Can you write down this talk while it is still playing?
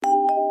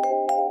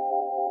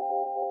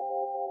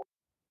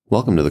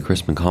Welcome to the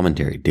Chrisman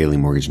Commentary Daily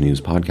Mortgage News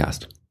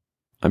Podcast.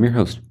 I'm your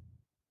host,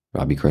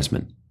 Robbie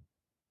Chrisman.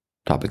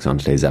 Topics on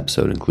today's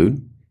episode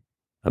include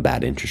a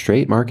bad interest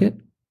rate market,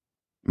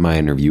 my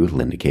interview with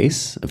Linda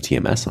Case of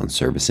TMS on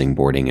servicing,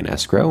 boarding, and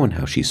escrow and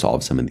how she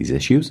solved some of these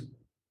issues,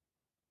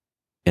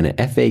 and an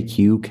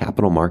FAQ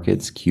Capital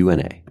Markets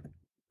Q&A.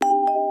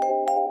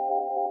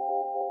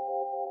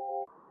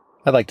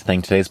 I'd like to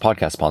thank today's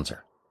podcast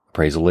sponsor,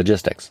 Appraisal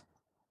Logistics.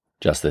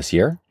 Just this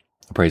year,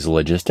 Appraisal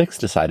Logistics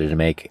decided to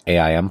make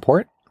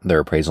AIMPort, their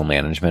appraisal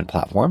management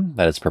platform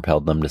that has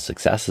propelled them to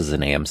success as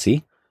an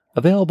AMC,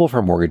 available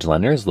for mortgage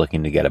lenders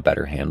looking to get a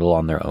better handle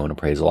on their own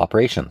appraisal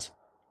operations.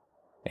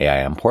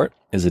 AIMPort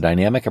is a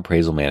dynamic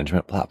appraisal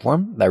management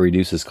platform that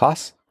reduces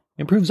costs,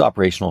 improves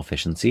operational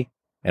efficiency,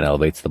 and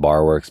elevates the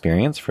borrower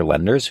experience for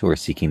lenders who are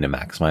seeking to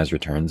maximize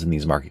returns in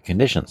these market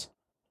conditions.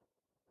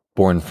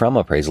 Born from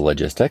Appraisal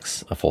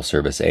Logistics, a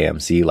full-service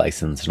AMC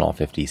licensed in all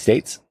 50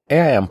 states,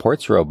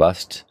 AIMPort's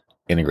robust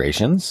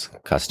integrations,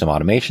 custom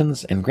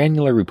automations, and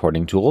granular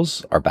reporting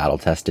tools are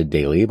battle-tested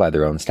daily by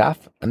their own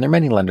staff and their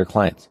many lender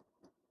clients.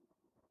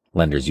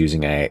 Lenders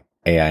using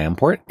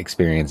AIMPort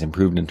experience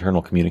improved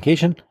internal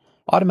communication,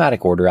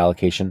 automatic order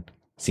allocation,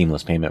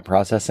 seamless payment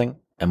processing,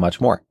 and much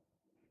more.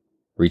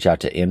 Reach out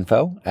to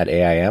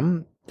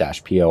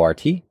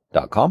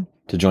info@aim-port.com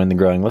to join the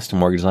growing list of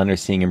mortgage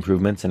lenders seeing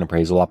improvements in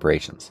appraisal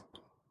operations.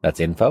 That's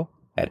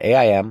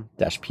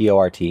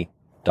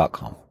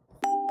info@aim-port.com.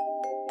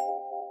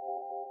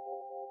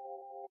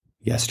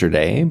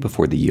 Yesterday,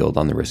 before the yield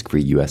on the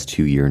risk-free U.S.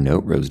 2-year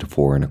note rose to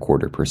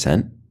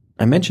 4.25%,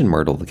 I mentioned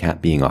Myrtle the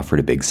cat being offered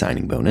a big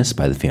signing bonus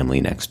by the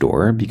family next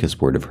door because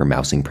word of her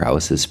mousing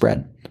prowess has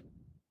spread.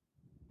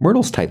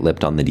 Myrtle's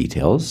tight-lipped on the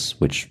details,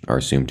 which are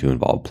assumed to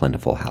involve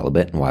plentiful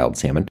halibut and wild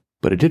salmon,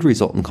 but it did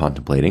result in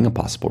contemplating a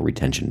possible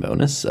retention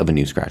bonus of a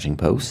new scratching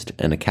post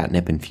and a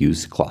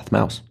catnip-infused cloth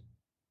mouse.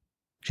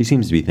 She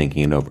seems to be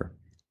thinking it over.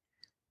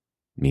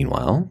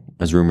 Meanwhile,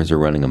 as rumors are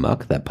running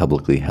amok that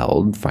publicly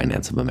held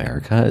Finance of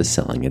America is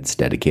selling its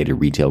dedicated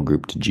retail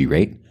group to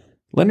G-Rate,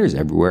 lenders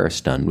everywhere are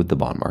stunned with the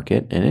bond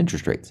market and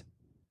interest rates.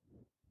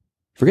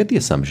 Forget the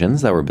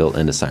assumptions that were built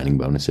into signing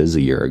bonuses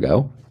a year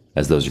ago,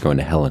 as those are going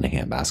to hell in a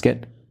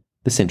handbasket.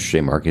 This interest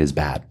rate market is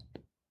bad.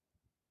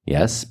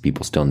 Yes,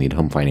 people still need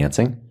home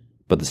financing,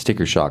 but the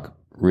sticker shock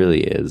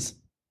really is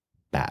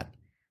bad.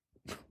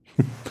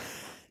 And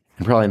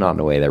probably not in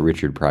a way that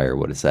Richard Pryor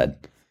would have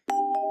said.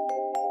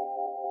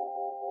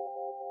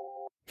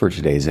 For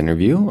today's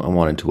interview, I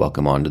wanted to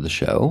welcome onto the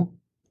show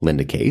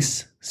Linda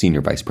Case,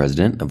 Senior Vice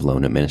President of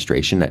Loan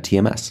Administration at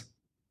TMS.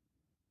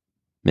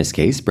 Ms.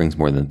 Case brings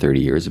more than 30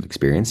 years of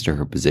experience to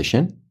her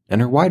position,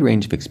 and her wide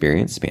range of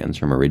experience spans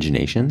from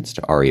originations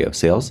to REO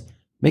sales,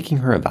 making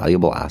her a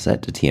valuable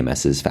asset to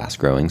TMS's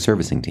fast-growing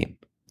servicing team.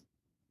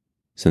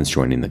 Since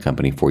joining the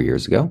company 4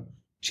 years ago,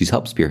 she's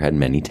helped spearhead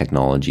many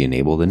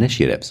technology-enabled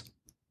initiatives.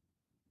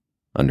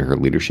 Under her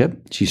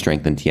leadership, she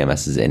strengthened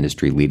TMS's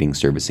industry-leading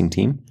servicing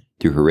team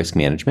through her risk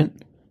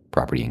management,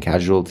 property and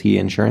casualty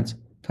insurance,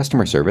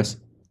 customer service,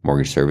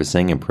 mortgage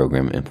servicing, and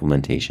program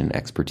implementation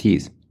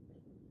expertise.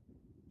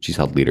 She's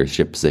held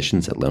leadership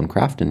positions at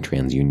Loancraft and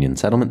TransUnion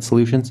Settlement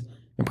Solutions,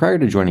 and prior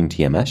to joining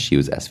TMS, she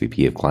was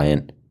SVP of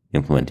Client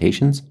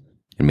Implementations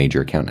and Major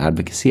Account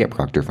Advocacy at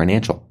Proctor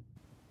Financial.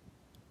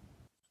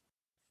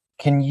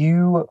 Can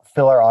you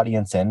fill our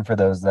audience in, for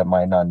those that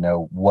might not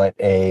know, what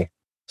a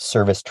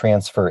service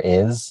transfer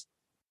is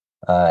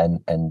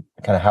and kind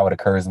of how it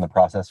occurs in the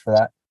process for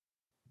that?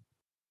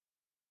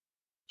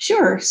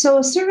 Sure. So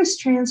a service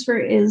transfer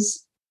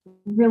is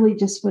really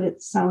just what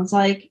it sounds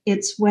like.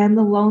 It's when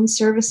the loan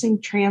servicing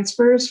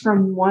transfers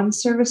from one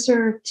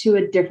servicer to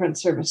a different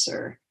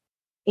servicer.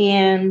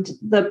 And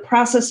the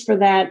process for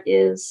that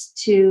is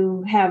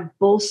to have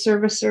both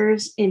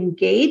servicers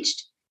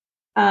engaged.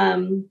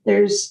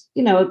 There's,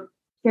 a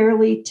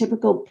fairly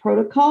typical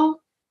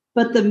protocol,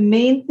 but the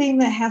main thing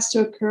that has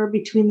to occur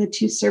between the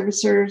two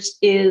servicers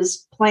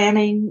is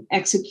planning,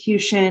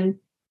 execution,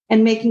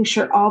 and making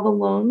sure all the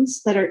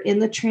loans that are in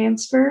the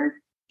transfer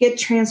get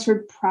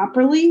transferred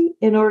properly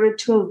in order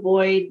to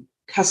avoid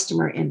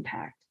customer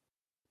impact.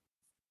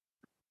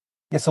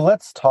 Yeah, so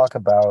let's talk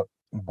about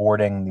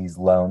boarding these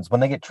loans.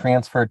 When they get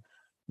transferred,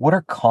 what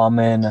are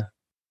common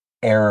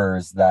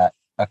errors that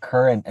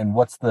occur and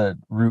what's the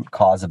root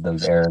cause of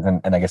those errors?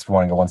 And I guess we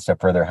want to go one step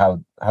further.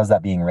 How's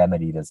that being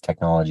remedied as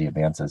technology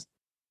advances?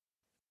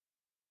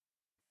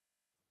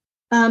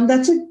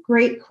 That's a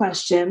great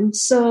question.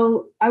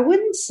 So I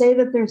wouldn't say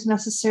that there's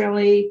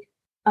necessarily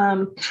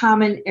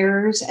common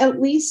errors, at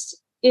least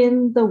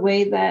in the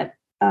way that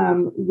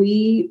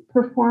we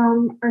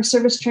perform our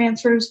service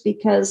transfers,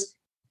 because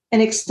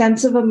an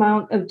extensive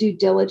amount of due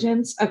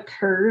diligence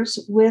occurs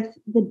with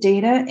the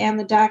data and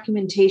the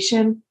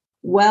documentation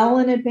well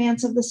in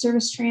advance of the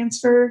service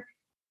transfer.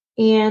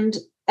 And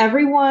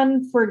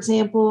everyone, for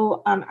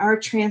example, on our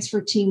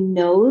transfer team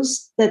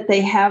knows that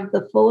they have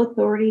the full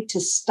authority to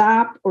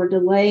stop or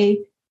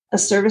delay a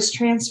service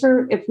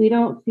transfer if we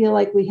don't feel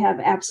like we have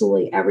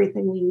absolutely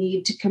everything we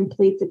need to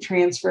complete the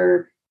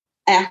transfer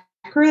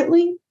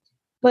accurately.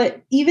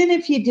 But even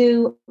if you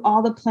do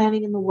all the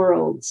planning in the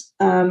world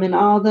and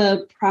all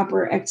the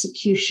proper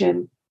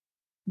execution,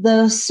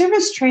 the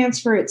service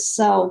transfer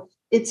itself,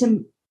 it's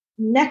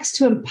next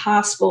to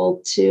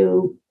impossible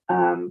to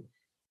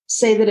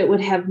say that it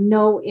would have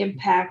no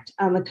impact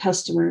on the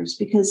customers,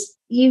 because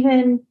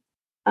even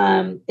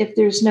if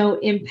there's no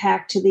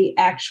impact to the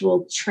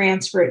actual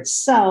transfer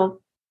itself,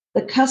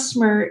 the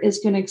customer is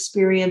going to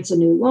experience a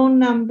new loan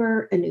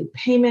number, a new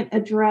payment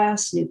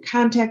address, new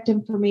contact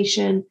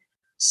information.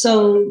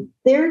 So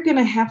they're going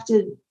to have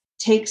to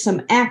take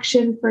some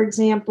action, for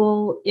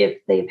example, if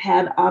they've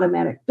had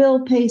automatic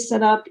bill pay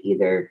set up,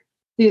 either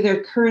through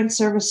their current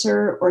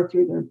servicer or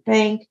through their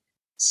bank.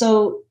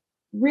 So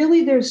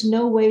really, there's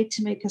no way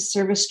to make a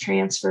service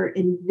transfer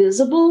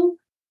invisible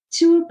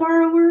to a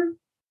borrower.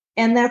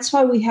 And that's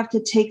why we have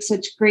to take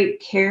such great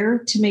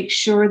care to make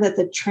sure that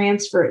the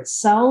transfer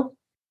itself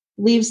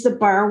leaves the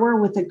borrower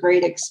with a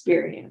great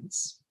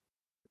experience.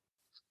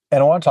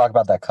 And I want to talk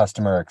about that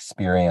customer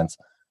experience.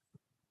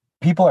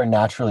 People are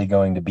naturally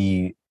going to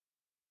be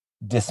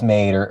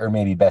dismayed or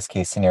maybe best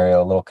case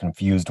scenario, a little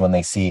confused when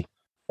they see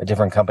a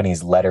different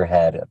company's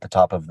letterhead at the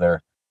top of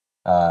their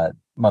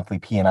monthly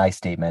P&I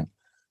statement.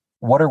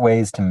 What are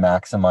ways to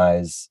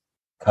maximize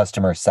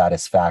customer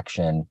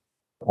satisfaction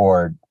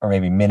or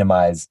maybe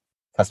minimize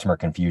customer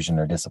confusion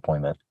or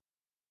disappointment?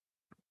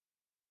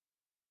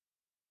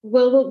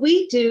 Well, what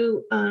we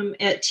do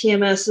at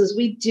TMS is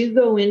we do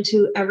go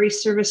into every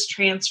service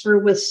transfer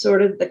with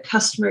sort of the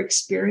customer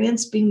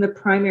experience being the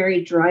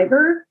primary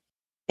driver.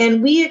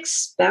 And we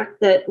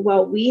expect that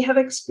while we have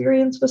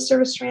experience with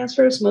service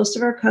transfers, most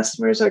of our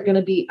customers are going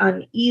to be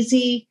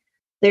uneasy.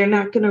 They're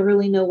not going to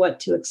really know what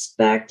to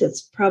expect.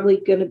 It's probably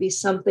going to be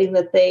something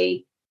that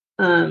they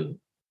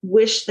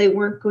wish they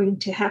weren't going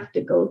to have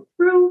to go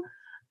through.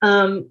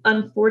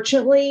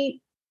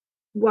 Unfortunately,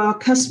 while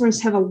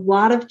customers have a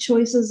lot of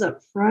choices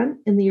up front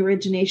in the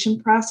origination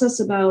process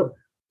about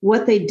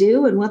what they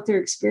do and what their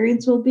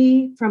experience will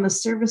be, from a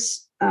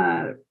service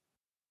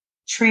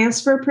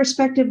transfer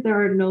perspective,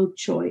 there are no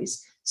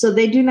choice. So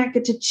they do not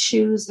get to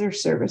choose their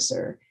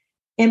servicer.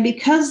 And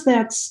because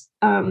that's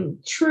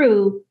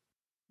true,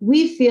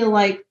 we feel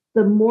like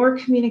the more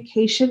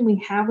communication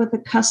we have with the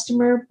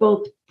customer,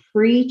 both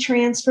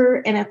pre-transfer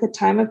and at the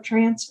time of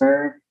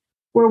transfer,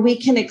 where we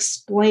can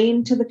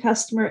explain to the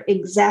customer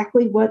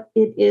exactly what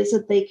it is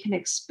that they can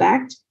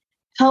expect,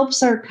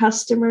 helps our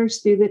customers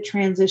through the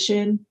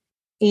transition.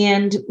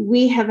 And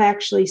we have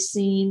actually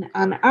seen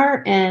on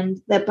our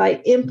end that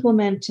by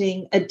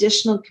implementing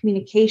additional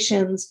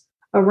communications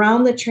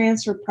around the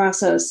transfer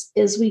process,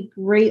 is we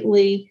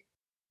greatly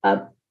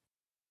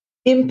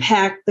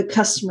impact the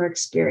customer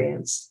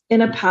experience in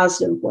a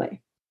positive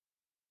way.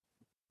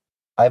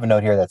 I have a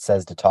note here that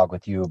says to talk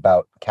with you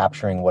about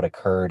capturing what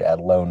occurred at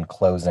loan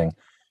closing.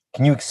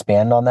 Can you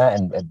expand on that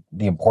and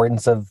the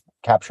importance of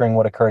capturing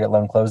what occurred at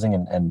loan closing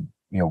and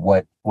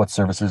what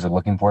servicers are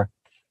looking for?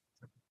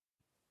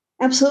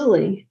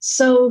 Absolutely.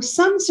 So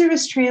some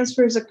service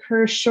transfers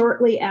occur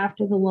shortly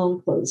after the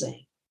loan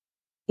closing.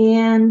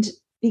 And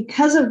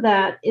because of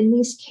that, in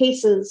these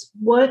cases,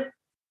 what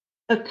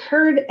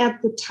occurred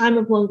at the time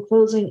of loan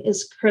closing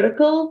is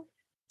critical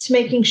to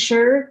making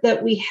sure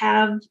that we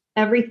have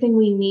everything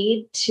we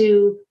need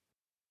to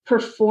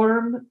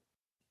perform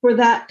for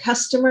that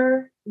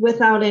customer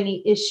without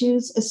any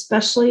issues,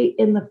 especially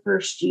in the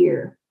first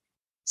year.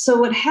 So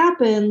what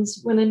happens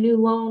when a new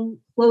loan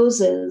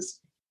closes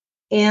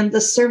and the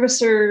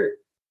servicer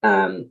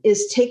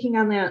is taking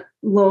on that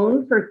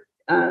loan for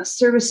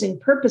servicing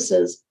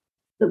purposes,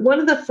 that one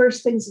of the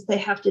first things that they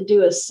have to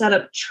do is set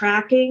up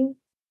tracking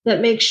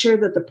that makes sure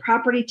that the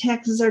property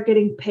taxes are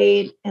getting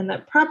paid and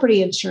that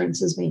property insurance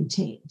is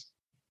maintained.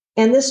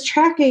 And this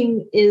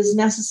tracking is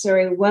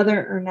necessary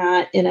whether or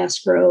not an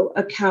escrow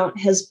account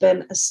has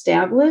been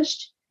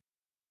established.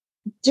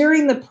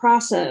 During the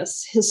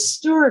process,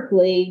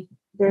 historically,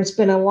 there's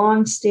been a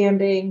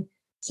long-standing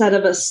set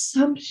of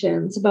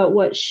assumptions about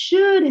what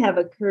should have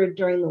occurred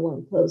during the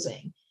loan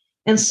closing.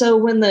 And so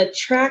when the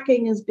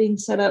tracking is being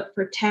set up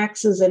for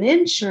taxes and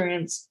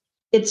insurance,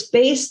 it's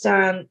based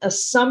on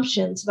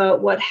assumptions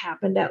about what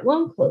happened at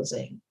loan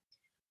closing.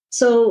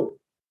 So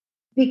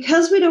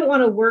because we don't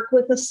want to work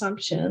with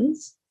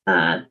assumptions,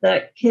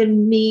 that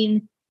can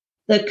mean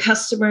the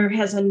customer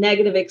has a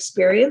negative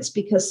experience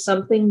because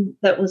something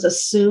that was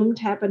assumed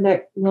happened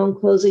at loan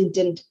closing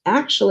didn't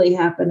actually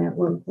happen at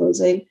loan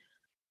closing.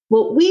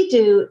 What we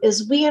do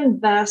is we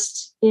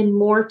invest in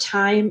more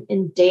time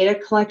in data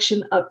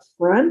collection up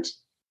front.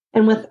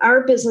 And with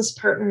our business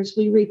partners,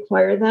 we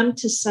require them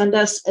to send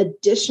us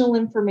additional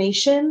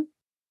information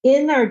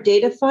in our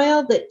data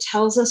file that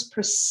tells us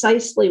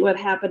precisely what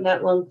happened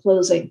at loan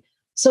closing.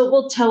 So it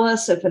will tell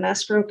us if an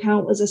escrow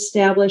account was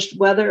established,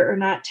 whether or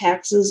not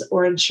taxes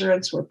or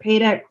insurance were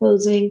paid at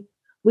closing.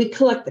 We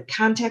collect the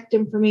contact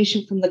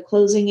information from the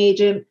closing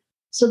agent.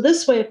 So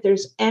this way, if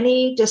there's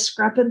any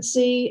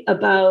discrepancy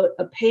about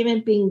a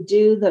payment being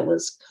due that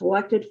was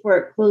collected for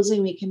at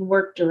closing, we can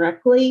work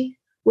directly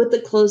with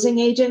the closing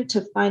agent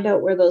to find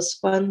out where those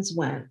funds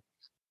went.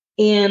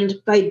 And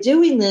by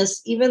doing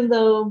this, even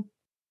though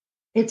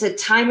it's a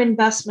time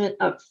investment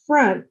up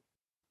front,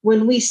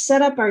 when we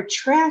set up our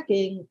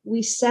tracking,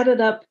 we set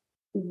it up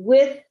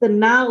with the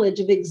knowledge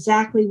of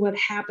exactly what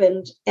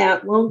happened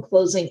at loan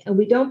closing. And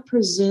we don't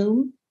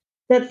presume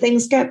that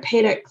things got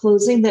paid at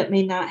closing that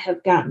may not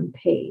have gotten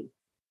paid.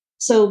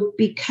 So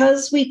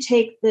because we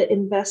take the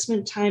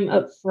investment time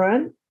up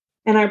front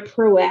and are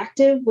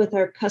proactive with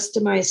our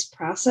customized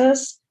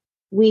process,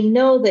 we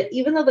know that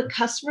even though the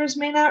customers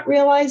may not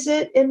realize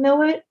it and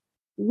know it,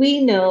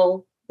 we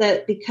know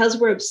that because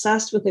we're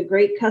obsessed with a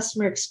great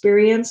customer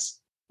experience,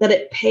 that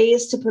it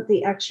pays to put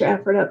the extra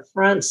effort up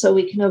front so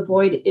we can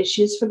avoid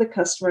issues for the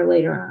customer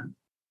later on.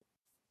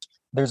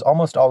 There's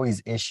almost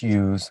always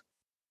issues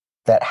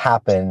that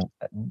happen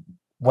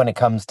when it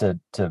comes to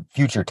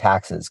future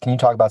taxes. Can you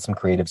talk about some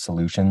creative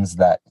solutions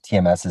that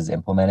TMS is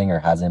implementing or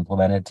has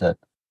implemented to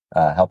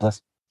help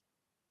us?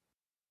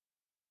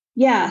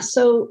 Yeah.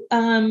 So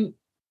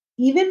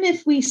even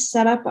if we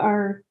set up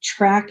our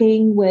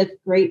tracking with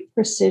great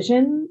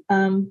precision,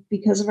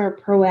 because of our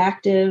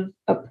proactive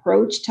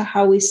approach to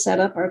how we set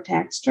up our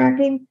tax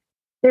tracking,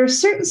 there are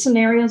certain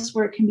scenarios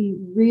where it can be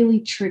really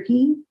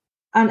tricky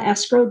on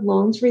escrowed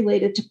loans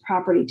related to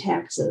property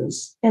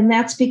taxes. And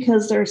that's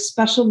because there are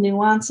special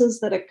nuances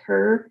that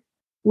occur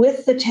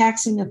with the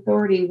taxing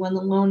authority when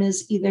the loan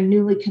is either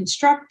newly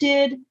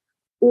constructed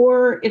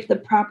or if the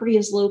property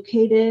is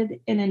located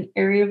in an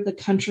area of the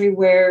country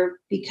where,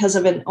 because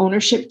of an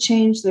ownership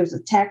change, there's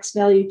a tax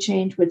value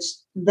change, which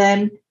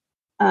then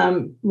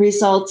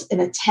results in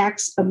a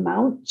tax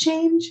amount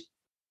change.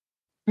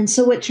 And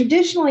so what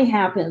traditionally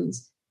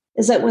happens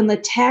is that when the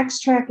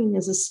tax tracking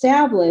is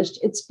established,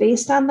 it's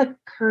based on the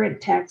current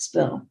tax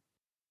bill.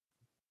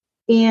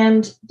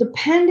 And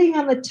depending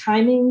on the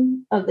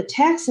timing of the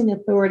taxing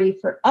authority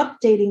for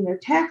updating their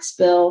tax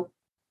bill,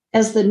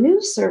 as the new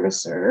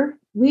servicer,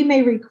 we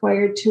may be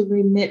required to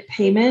remit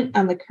payment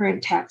on the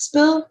current tax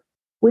bill,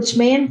 which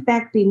may in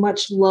fact be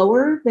much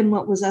lower than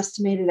what was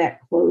estimated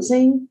at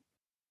closing.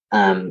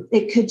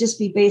 It could just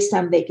be based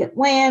on vacant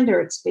land,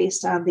 or it's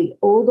based on the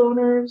old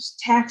owner's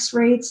tax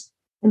rates.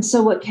 And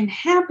so what can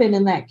happen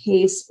in that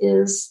case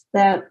is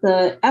that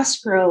the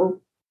escrow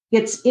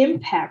gets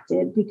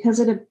impacted because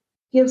it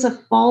gives a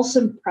false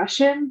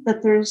impression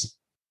that there's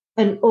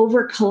an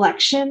over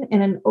collection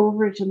and an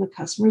overage in the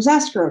customer's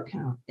escrow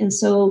account. And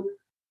so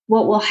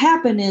what will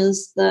happen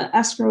is the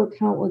escrow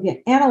account will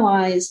get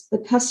analyzed, the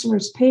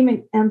customer's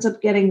payment ends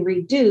up getting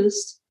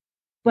reduced,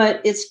 but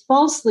it's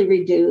falsely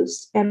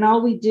reduced. And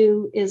all we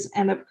do is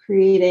end up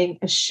creating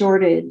a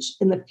shortage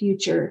in the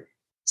future.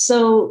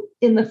 So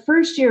in the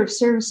first year of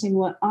servicing,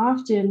 what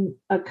often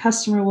a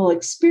customer will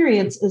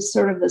experience is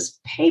sort of this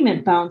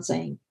payment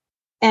bouncing.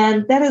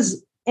 And that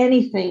is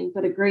anything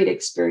but a great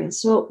experience.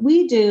 So what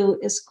we do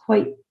is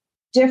quite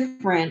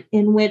different,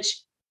 in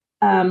which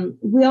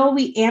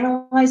we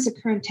analyze the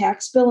current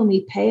tax bill and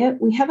we pay it.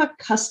 We have a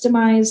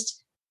customized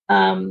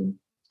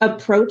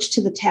approach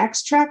to the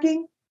tax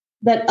tracking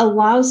that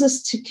allows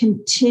us to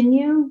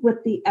continue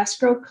with the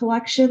escrow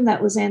collection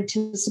that was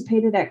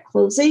anticipated at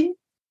closing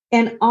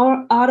and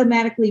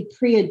automatically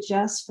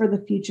pre-adjust for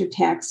the future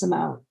tax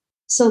amount.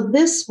 So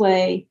this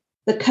way,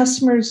 the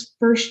customer's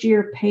first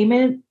year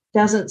payment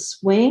doesn't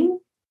swing.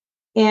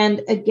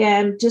 And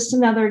again, just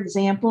another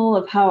example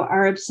of how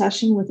our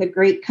obsession with a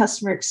great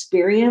customer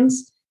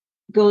experience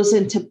goes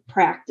into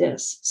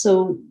practice.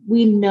 So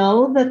we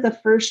know that the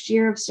first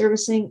year of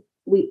servicing,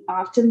 we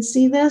often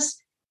see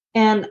this,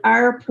 and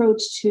our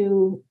approach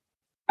to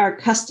our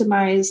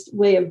customized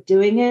way of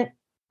doing it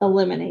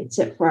eliminates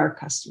it for our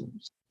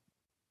customers.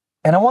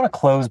 And I want to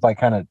close by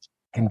kind of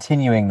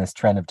continuing this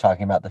trend of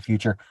talking about the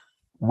future.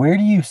 Where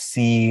do you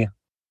see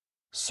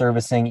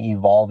servicing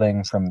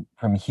evolving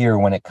from here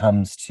when it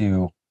comes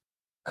to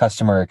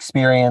customer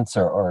experience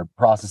or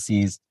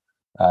processes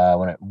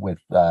with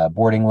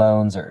boarding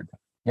loans? Or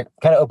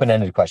kind of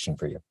open-ended question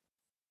for you.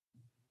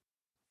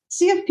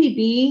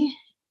 CFPB,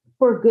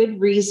 for good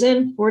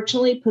reason,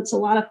 fortunately puts a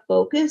lot of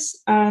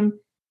focus on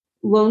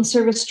loan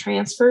service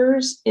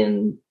transfers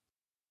in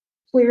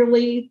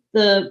clearly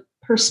the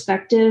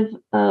perspective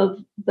of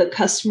the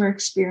customer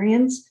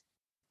experience.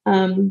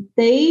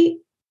 They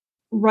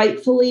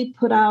rightfully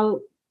put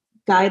out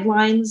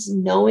guidelines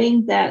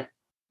knowing that,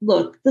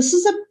 look, this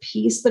is a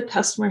piece the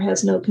customer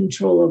has no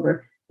control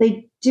over.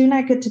 They do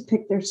not get to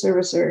pick their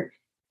servicer.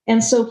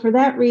 And so for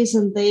that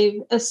reason,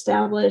 they've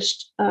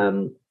established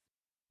a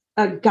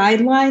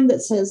guideline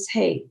that says,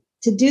 hey,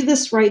 to do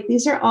this right,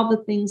 these are all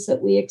the things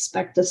that we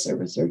expect a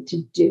servicer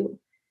to do.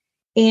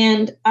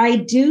 And I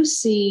do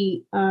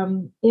see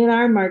in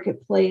our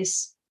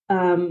marketplace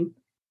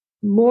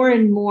more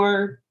and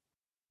more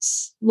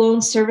loan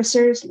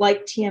servicers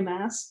like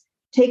TMS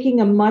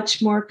taking a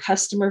much more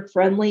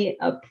customer-friendly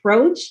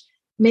approach,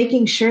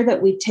 making sure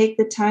that we take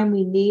the time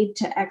we need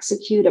to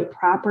execute a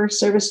proper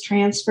service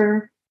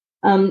transfer.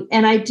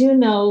 And I do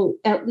know,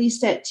 at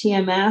least at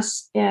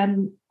TMS,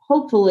 and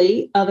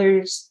hopefully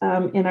others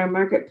in our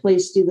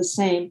marketplace do the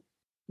same,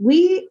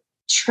 we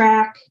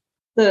track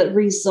the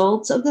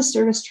results of the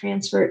service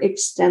transfer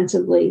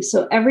extensively.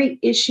 So every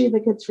issue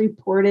that gets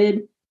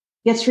reported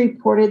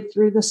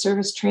through the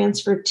service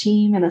transfer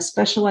team, and a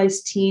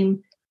specialized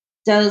team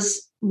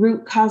does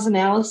root cause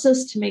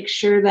analysis to make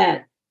sure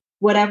that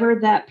whatever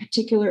that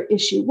particular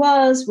issue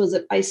was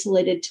it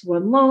isolated to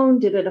one loan?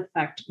 Did it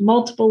affect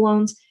multiple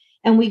loans?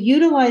 And we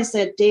utilize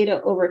that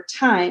data over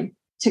time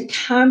to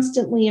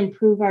constantly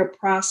improve our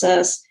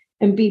process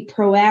and be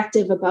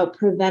proactive about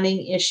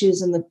preventing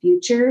issues in the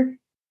future.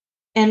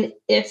 And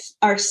if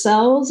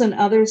ourselves and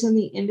others in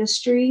the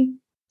industry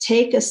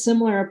take a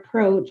similar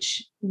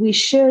approach, we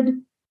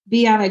should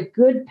be on a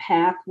good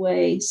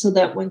pathway so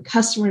that when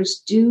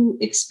customers do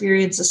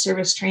experience a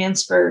service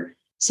transfer,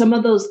 some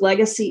of those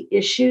legacy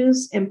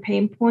issues and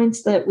pain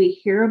points that we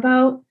hear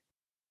about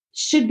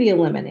should be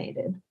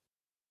eliminated.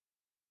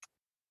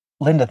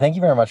 Linda, thank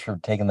you very much for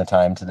taking the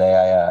time today.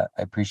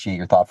 I appreciate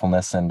your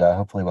thoughtfulness, and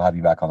hopefully we'll have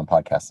you back on the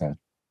podcast soon.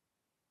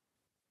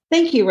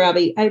 Thank you,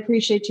 Robbie. I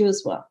appreciate you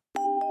as well.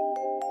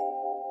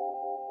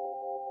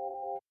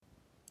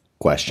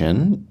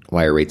 Question: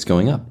 why are rates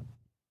going up?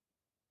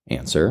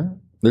 Answer: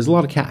 there's a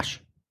lot of cash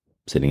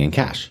sitting in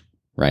cash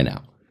right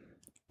now.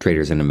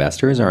 Traders and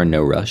investors are in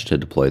no rush to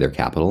deploy their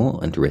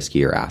capital into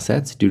riskier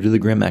assets due to the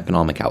grim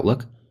economic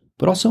outlook,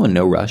 but also in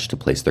no rush to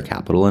place their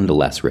capital into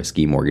less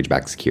risky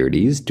mortgage-backed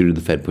securities due to the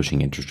Fed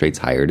pushing interest rates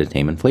higher to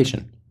tame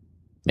inflation,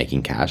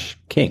 making cash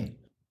king.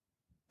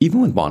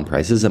 Even with bond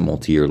prices at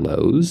multi-year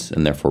lows,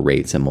 and therefore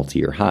rates at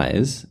multi-year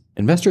highs,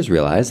 investors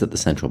realize that the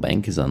central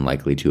bank is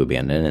unlikely to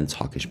abandon its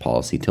hawkish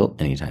policy tilt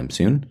anytime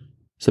soon,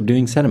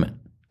 subduing sentiment.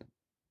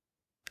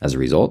 As a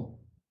result,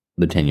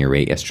 the 10-year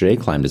rate yesterday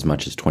climbed as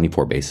much as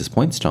 24 basis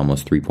points to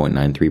almost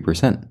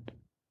 3.93%,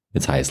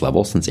 its highest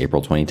level since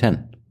April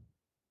 2010.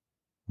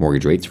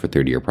 Mortgage rates for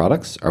 30-year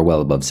products are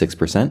well above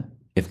 6%,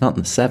 if not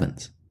in the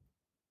sevens.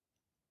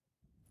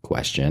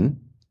 Question: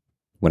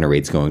 when are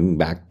rates going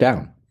back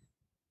down?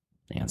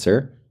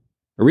 Answer: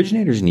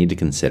 originators need to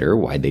consider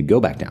why they'd go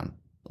back down,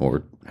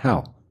 or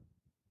how.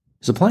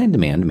 Supply and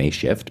demand may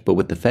shift, but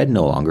with the Fed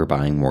no longer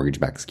buying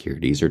mortgage-backed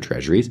securities or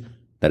treasuries,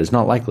 that is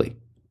not likely.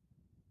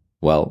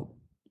 Well,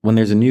 when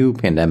there's a new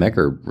pandemic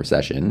or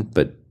recession,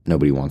 but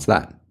nobody wants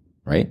that,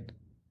 right?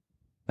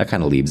 That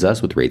kind of leaves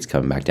us with rates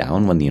coming back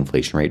down when the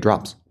inflation rate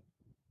drops,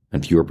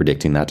 and few are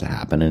predicting that to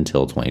happen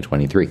until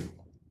 2023.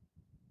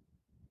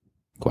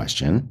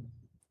 Question: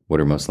 what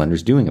are most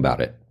lenders doing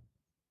about it?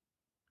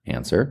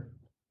 Answer: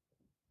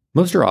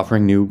 most are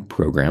offering new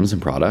programs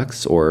and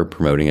products or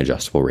promoting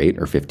adjustable rate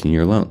or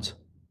 15-year loans.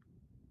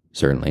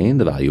 Certainly,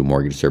 the value of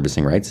mortgage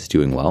servicing rights is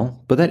doing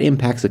well, but that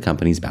impacts a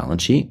company's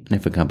balance sheet, and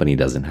if a company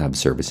doesn't have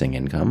servicing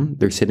income,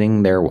 they're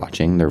sitting there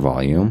watching their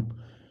volume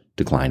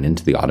decline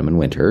into the autumn and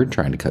winter,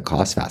 trying to cut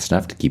costs fast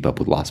enough to keep up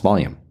with lost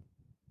volume.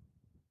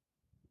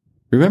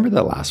 Remember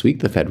that last week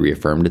the Fed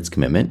reaffirmed its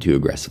commitment to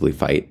aggressively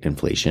fight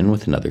inflation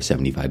with another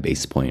 75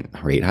 basis point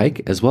rate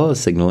hike, as well as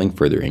signaling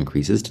further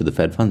increases to the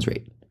Fed funds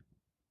rate.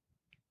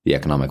 The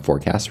economic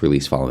forecast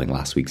released following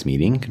last week's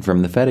meeting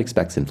confirmed the Fed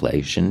expects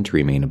inflation to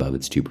remain above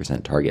its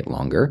 2% target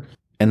longer,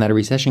 and that a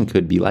recession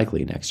could be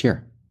likely next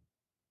year.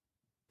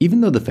 Even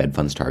though the Fed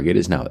funds target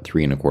is now at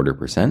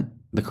 3.25%,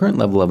 the current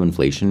level of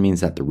inflation means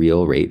that the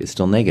real rate is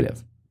still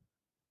negative.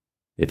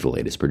 If the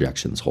latest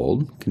projections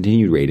hold,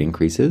 continued rate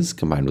increases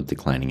combined with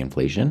declining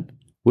inflation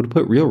would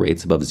put real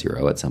rates above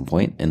zero at some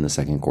point in the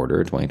second quarter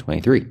of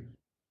 2023.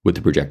 With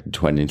the projected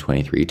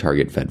 2023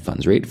 target Fed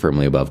funds rate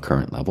firmly above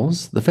current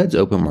levels, the Fed's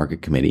Open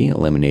Market Committee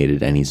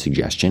eliminated any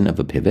suggestion of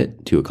a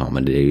pivot to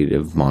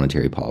accommodative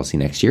monetary policy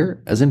next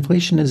year, as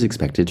inflation is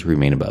expected to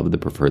remain above the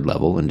preferred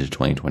level into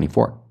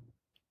 2024.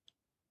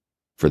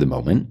 For the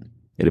moment,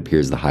 it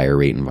appears the higher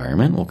rate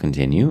environment will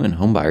continue and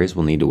home buyers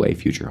will need to weigh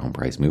future home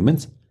price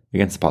movements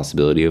against the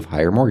possibility of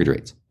higher mortgage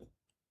rates.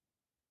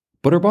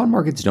 But our bond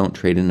markets don't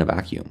trade in a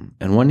vacuum,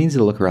 and one needs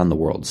to look around the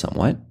world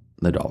somewhat.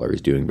 The dollar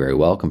is doing very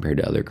well compared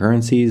to other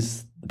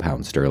currencies. The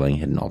pound sterling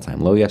hit an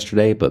all-time low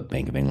yesterday, but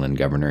Bank of England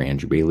Governor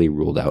Andrew Bailey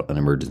ruled out an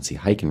emergency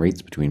hike in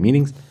rates between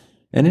meetings.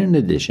 And in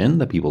addition,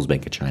 the People's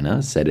Bank of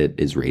China said it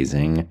is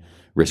raising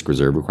risk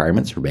reserve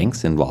requirements for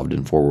banks involved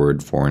in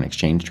forward foreign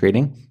exchange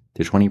trading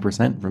to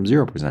 20% from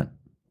 0%.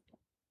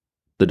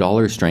 The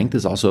dollar's strength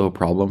is also a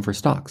problem for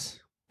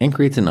stocks and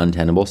creates an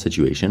untenable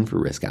situation for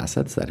risk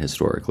assets that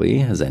historically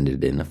has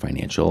ended in a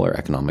financial or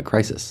economic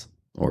crisis,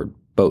 or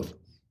both.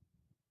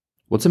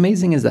 What's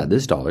amazing is that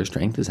this dollar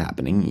strength is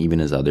happening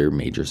even as other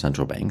major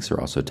central banks are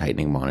also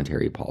tightening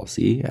monetary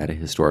policy at a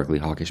historically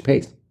hawkish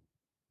pace.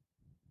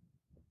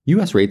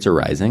 U.S. rates are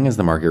rising as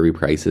the market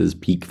reprices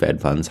peak Fed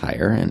funds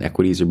higher and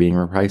equities are being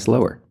repriced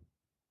lower.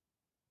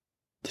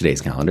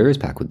 Today's calendar is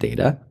packed with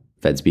data,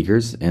 Fed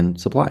speakers, and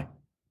supply.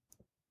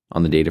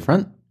 On the data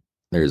front,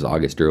 there's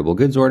August durable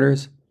goods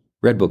orders,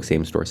 Redbook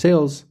same-store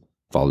sales,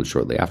 followed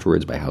shortly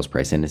afterwards by house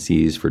price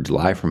indices for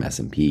July from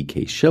S&P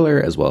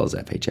Case-Shiller as well as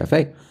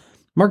FHFA.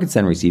 Markets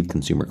then received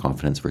consumer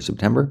confidence for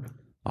September,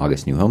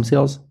 August new home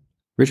sales,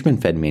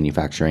 Richmond Fed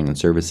manufacturing and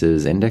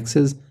services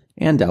indexes,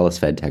 and Dallas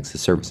Fed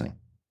Texas servicing.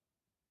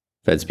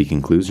 FedSpeak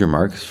includes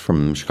remarks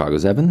from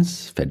Chicago's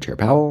Evans, Fed Chair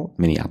Powell,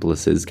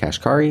 Minneapolis's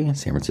Kashkari,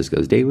 San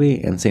Francisco's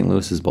Daly, and St.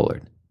 Louis's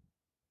Bullard.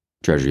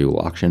 Treasury will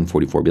auction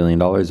 $44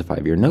 billion of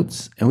 5-year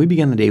notes, and we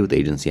began the day with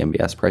agency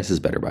MBS prices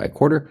better by a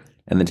quarter,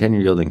 and the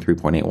 10-year yielding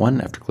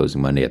 3.81 after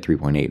closing Monday at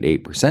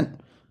 3.88%.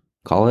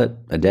 Call it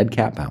a dead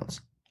cat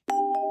bounce.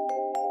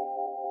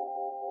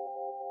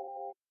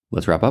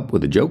 Let's wrap up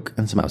with a joke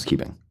and some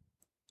housekeeping.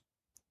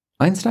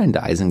 Einstein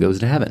dies and goes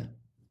to heaven.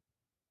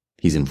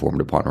 He's informed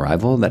upon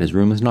arrival that his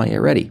room is not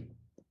yet ready.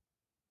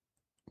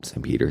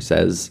 St. Peter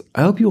says,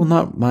 "I hope you will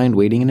not mind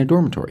waiting in a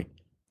dormitory.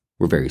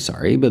 We're very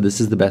sorry, but this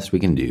is the best we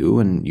can do,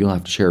 and you'll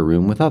have to share a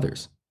room with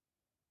others."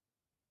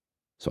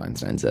 So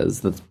Einstein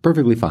says that's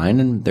perfectly fine,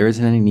 and there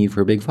isn't any need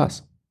for a big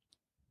fuss.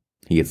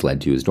 He gets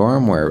led to his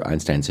dorm, where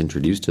Einstein's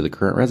introduced to the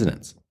current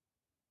residents.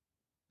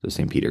 So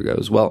St. Peter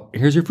goes, "Well,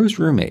 here's your first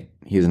roommate.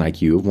 He has an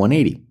IQ of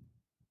 180.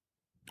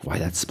 "Why,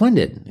 that's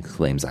splendid,"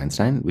 exclaims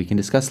Einstein. "We can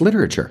discuss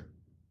literature."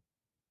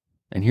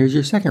 "And here's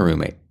your second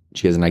roommate.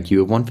 She has an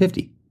IQ of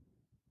 150.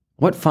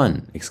 "What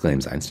fun,"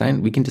 exclaims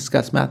Einstein. "We can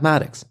discuss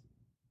mathematics."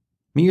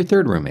 "Meet your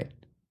third roommate.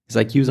 His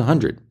IQ is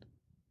 100.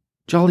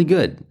 "Jolly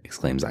good,"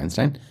 exclaims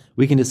Einstein.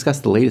 "We can discuss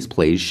the latest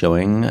plays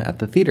showing at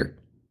the theater."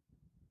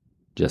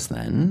 Just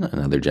then,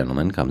 another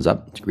gentleman comes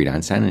up to greet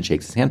Einstein and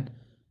shakes his hand.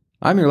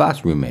 "I'm your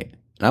last roommate,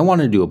 and I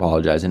wanted to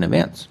apologize in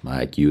advance.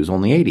 My IQ is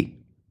only 80.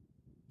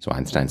 So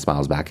Einstein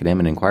smiles back at him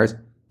and inquires,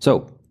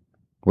 "So,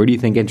 where do you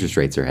think interest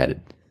rates are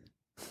headed?"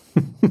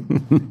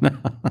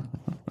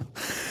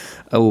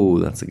 Oh,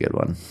 that's a good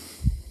one.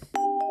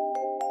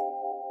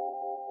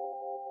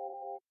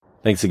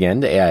 Thanks again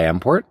to AI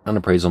Import, an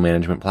appraisal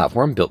management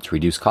platform built to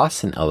reduce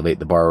costs and elevate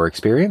the borrower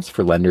experience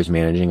for lenders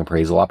managing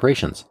appraisal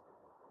operations.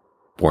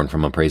 Born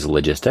from Appraisal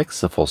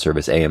Logistics, a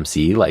full-service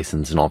AMC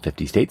licensed in all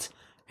 50 states,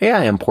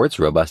 AI Import's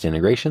robust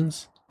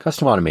integrations,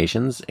 custom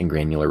automations, and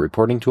granular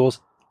reporting tools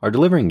are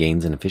delivering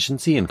gains in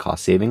efficiency and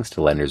cost savings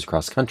to lenders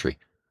across the country.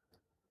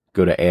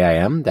 Go to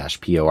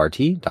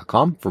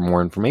aim-port.com for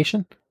more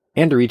information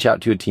and to reach out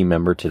to a team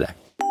member today.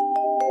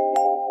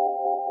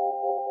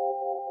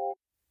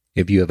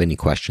 If you have any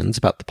questions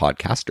about the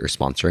podcast or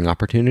sponsoring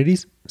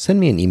opportunities, send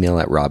me an email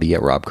at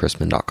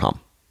robbie@robchrisman.com.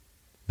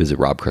 Visit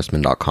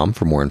robchrisman.com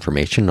for more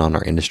information on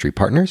our industry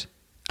partners,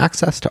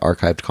 access to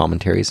archived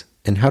commentaries,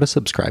 and how to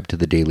subscribe to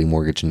the daily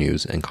mortgage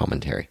news and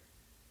commentary.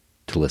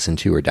 To listen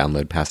to or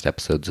download past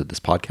episodes of this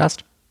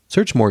podcast,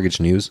 search Mortgage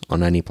News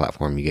on any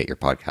platform you get your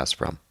podcasts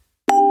from.